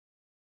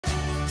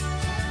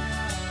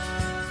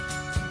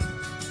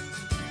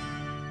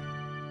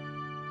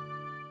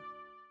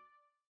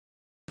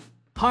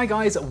Hi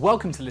guys,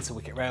 welcome to Little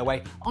Wicket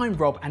Railway. I'm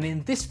Rob, and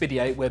in this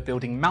video we're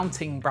building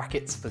mounting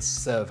brackets for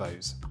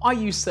servos. I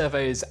use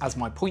servos as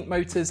my point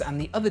motors, and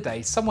the other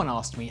day someone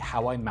asked me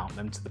how I mount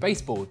them to the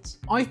baseboards.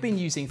 I've been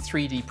using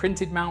 3D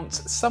printed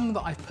mounts, some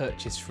that I've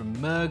purchased from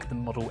Merg, the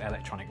Model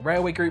Electronic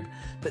Railway Group,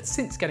 but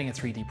since getting a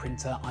 3D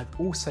printer I've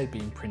also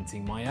been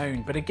printing my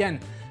own, but again,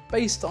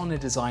 based on a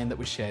design that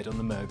was shared on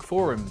the Merg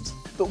forums.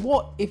 But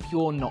what if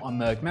you're not a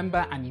Merg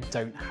member and you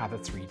don't have a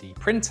 3D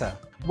printer?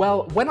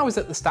 Well, when I was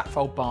at the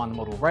Statfold Barn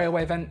Model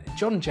Railway event,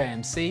 John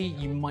JMC,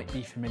 you might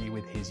be familiar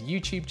with his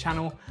YouTube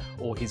channel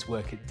or his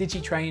work at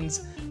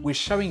Digitrains, was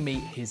showing me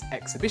his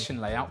exhibition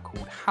layout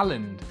called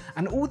Halland,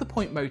 and all the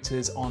point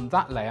motors on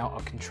that layout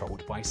are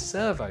controlled by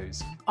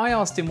servos. I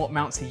asked him what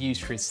mounts he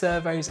used for his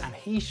servos, and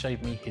he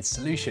showed me his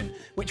solution,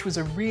 which was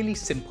a really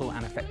simple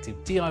and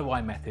effective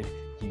DIY method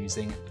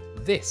using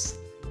this,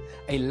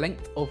 a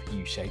length of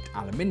U-shaped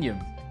aluminium.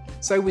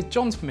 So with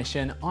John's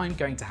permission, I'm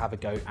going to have a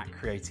go at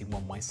creating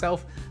one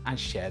myself and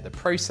share the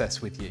process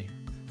with you.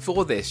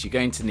 For this, you're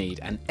going to need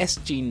an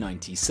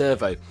SG90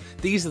 servo.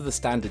 These are the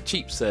standard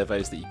cheap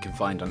servos that you can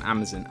find on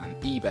Amazon and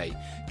eBay.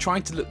 Try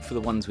to look for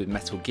the ones with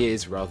metal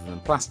gears rather than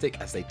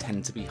plastic, as they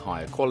tend to be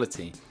higher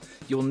quality.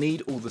 You'll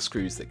need all the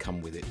screws that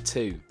come with it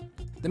too.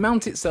 The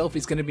mount itself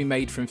is going to be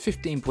made from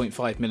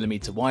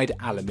 15.5mm wide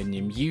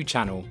aluminium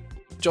U-channel.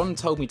 John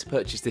told me to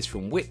purchase this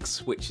from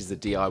Wicket, which is a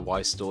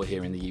DIY store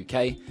here in the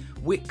UK.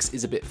 Wicket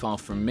is a bit far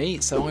from me,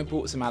 so I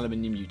bought some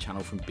aluminium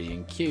U-channel from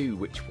B&Q,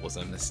 which was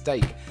a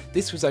mistake.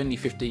 This was only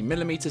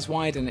 15mm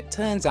wide, and it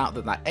turns out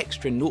that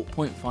extra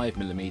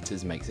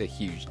 0.5mm makes a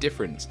huge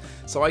difference.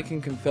 So I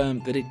can confirm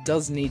that it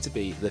does need to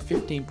be the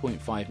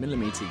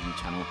 15.5mm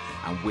U-channel,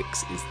 and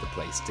Wicket is the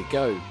place to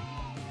go.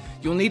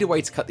 You'll need a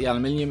way to cut the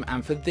aluminium,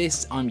 and for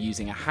this I'm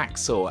using a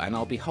hacksaw, and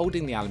I'll be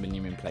holding the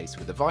aluminium in place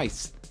with a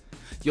vise.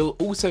 You'll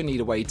also need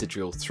a way to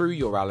drill through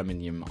your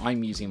aluminium.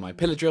 I'm using my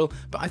pillar drill,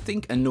 but I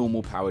think a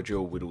normal power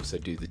drill would also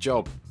do the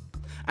job.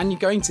 And you're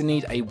going to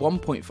need a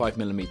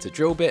 1.5mm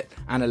drill bit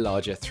and a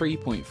larger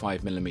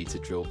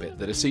 3.5mm drill bit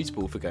that are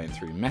suitable for going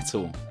through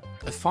metal.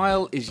 A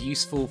file is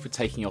useful for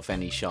taking off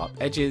any sharp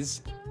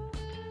edges,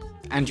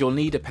 and you'll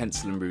need a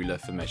pencil and ruler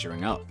for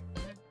measuring up.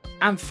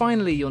 And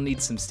finally, you'll need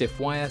some stiff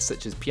wire,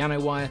 such as piano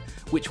wire,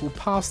 which will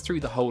pass through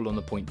the hole on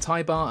the point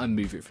tie bar and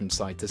move it from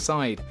side to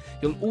side.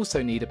 You'll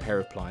also need a pair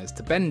of pliers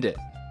to bend it.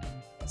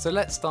 So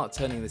let's start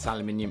turning this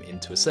aluminium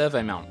into a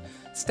servo mount.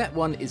 Step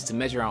 1 is to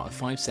measure out a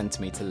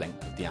 5cm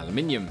length of the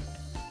aluminium.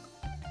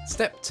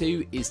 Step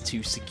 2 is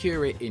to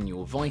secure it in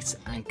your vise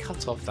and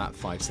cut off that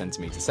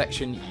 5cm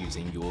section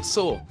using your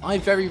saw. I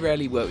very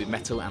rarely work with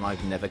metal, and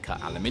I've never cut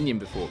aluminium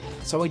before,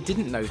 so I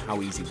didn't know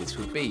how easy this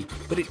would be,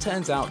 but it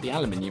turns out the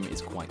aluminium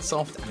is quite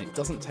soft and it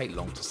doesn't take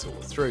long to saw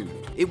through.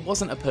 It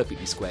wasn't a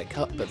perfectly square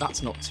cut, but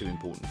that's not too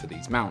important for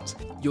these mounts.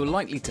 You're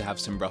likely to have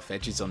some rough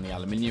edges on the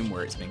aluminium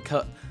where it's been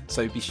cut,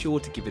 so be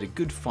sure to give it a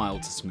good file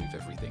to smooth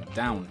everything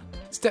down.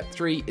 Step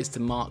 3 is to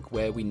mark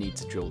where we need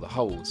to drill the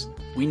holes.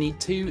 We need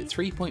two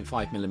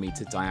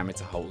 3.5mm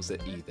diameter holes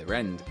at either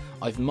end.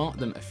 I've marked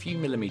them a few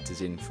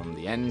millimeters in from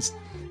the ends.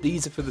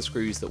 These are for the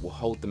screws that will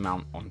hold the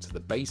mount onto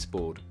the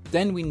baseboard.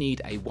 Then we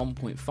need a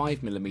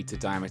 1.5mm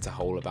diameter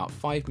hole about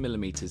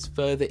 5mm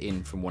further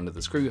in from one of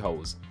the screw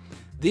holes.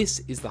 This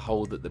is the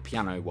hole that the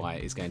piano wire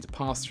is going to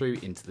pass through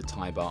into the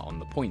tie bar on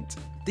the point.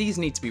 These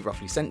need to be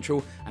roughly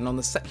central, and on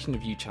the section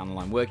of U-channel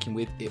I'm working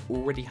with, it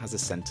already has a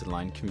centre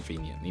line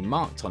conveniently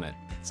marked on it.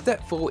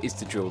 Step 4 is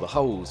to drill the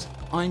holes.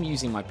 I'm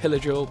using my pillar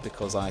drill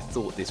because I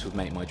thought this would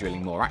make my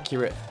drilling more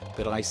accurate,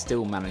 but I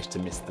still managed to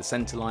miss the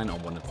centre line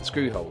on one of the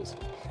screw holes.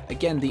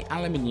 Again, the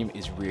aluminium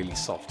is really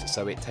soft,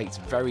 so it takes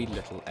very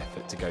little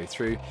effort to go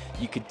through.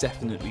 You could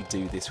definitely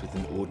do this with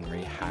an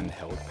ordinary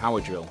handheld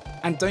power drill.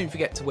 And don't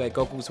forget to wear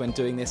goggles when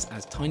doing this,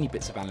 as tiny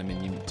bits of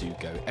aluminium do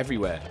go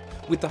everywhere.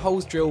 With the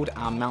holes drilled,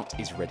 our mount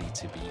is ready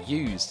to be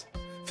used.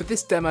 For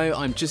this demo,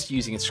 I'm just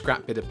using a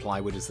scrap bit of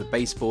plywood as the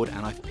baseboard,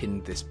 and I've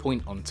pinned this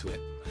point onto it.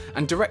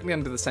 And directly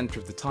under the centre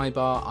of the tie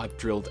bar, I've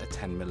drilled a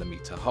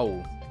 10mm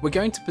hole. We're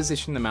going to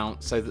position the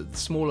mount so that the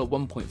smaller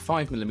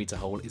 1.5mm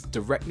hole is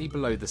directly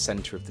below the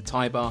centre of the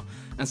tie bar,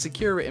 and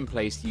secure it in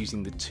place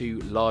using the two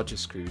larger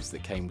screws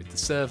that came with the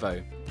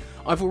servo.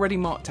 I've already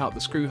marked out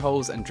the screw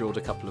holes and drilled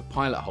a couple of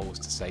pilot holes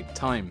to save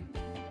time.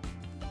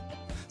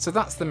 So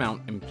that's the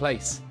mount in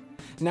place.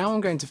 Now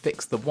I'm going to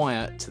fix the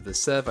wire to the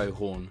servo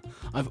horn.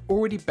 I've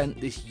already bent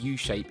this U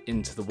shape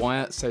into the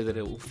wire so that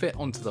it will fit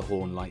onto the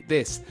horn like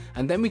this,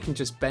 and then we can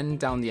just bend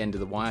down the end of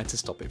the wire to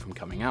stop it from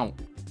coming out.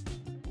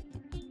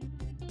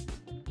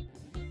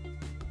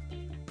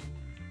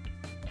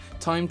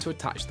 Time to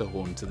attach the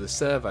horn to the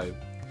servo.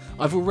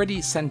 I've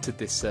already centered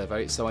this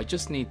servo, so I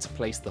just need to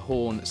place the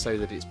horn so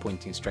that it's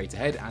pointing straight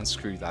ahead and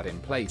screw that in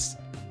place.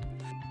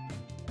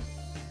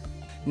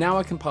 Now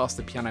I can pass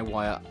the piano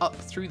wire up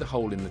through the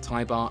hole in the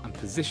tie bar and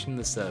position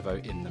the servo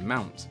in the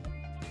mount.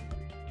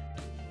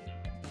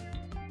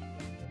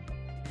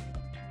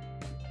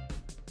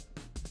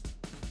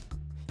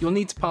 You'll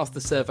need to pass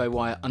the servo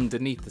wire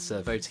underneath the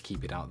servo to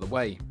keep it out of the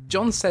way.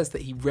 John says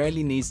that he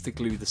rarely needs to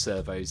glue the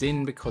servos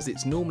in because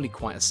it's normally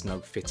quite a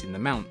snug fit in the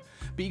mount,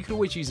 but you could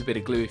always use a bit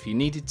of glue if you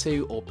needed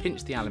to, or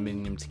pinch the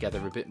aluminium together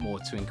a bit more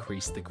to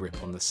increase the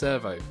grip on the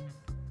servo.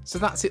 So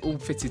that's it all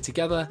fitted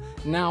together.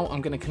 Now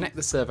I'm going to connect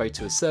the servo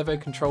to a servo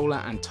controller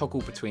and toggle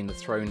between the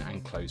thrown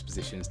and closed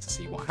positions to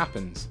see what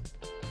happens.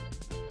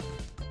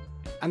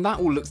 And that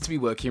all looks to be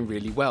working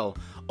really well.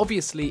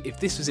 Obviously, if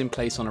this was in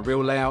place on a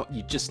real layout,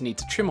 you'd just need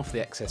to trim off the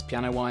excess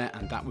piano wire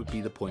and that would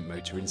be the point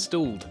motor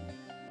installed.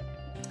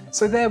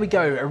 So there we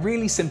go, a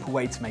really simple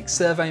way to make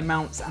servo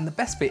mounts, and the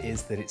best bit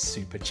is that it's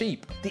super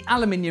cheap. The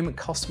aluminium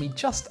cost me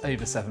just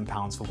over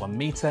 £7 for 1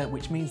 metre,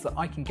 which means that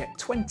I can get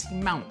 20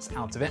 mounts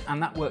out of it, and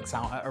that works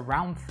out at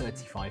around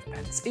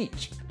 35p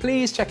each.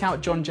 Please check out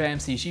John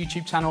JMC's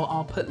YouTube channel.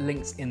 I'll put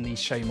links in the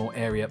show more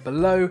area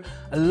below,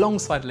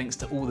 alongside links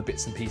to all the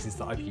bits and pieces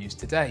that I've used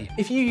today.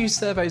 If you use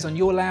servos on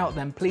your layout,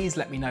 then please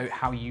let me know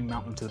how you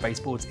mount them to the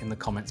baseboards in the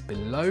comments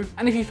below.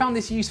 And if you found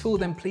this useful,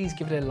 then please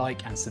give it a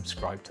like and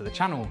subscribe to the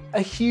channel.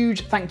 A huge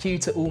thank you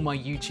to all my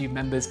YouTube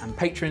members and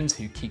patrons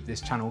who keep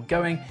this channel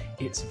going.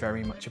 It's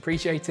very much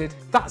appreciated.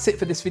 That's it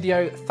for this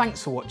video.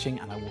 Thanks for watching,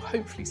 and I will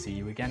hopefully see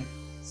you again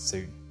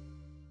soon.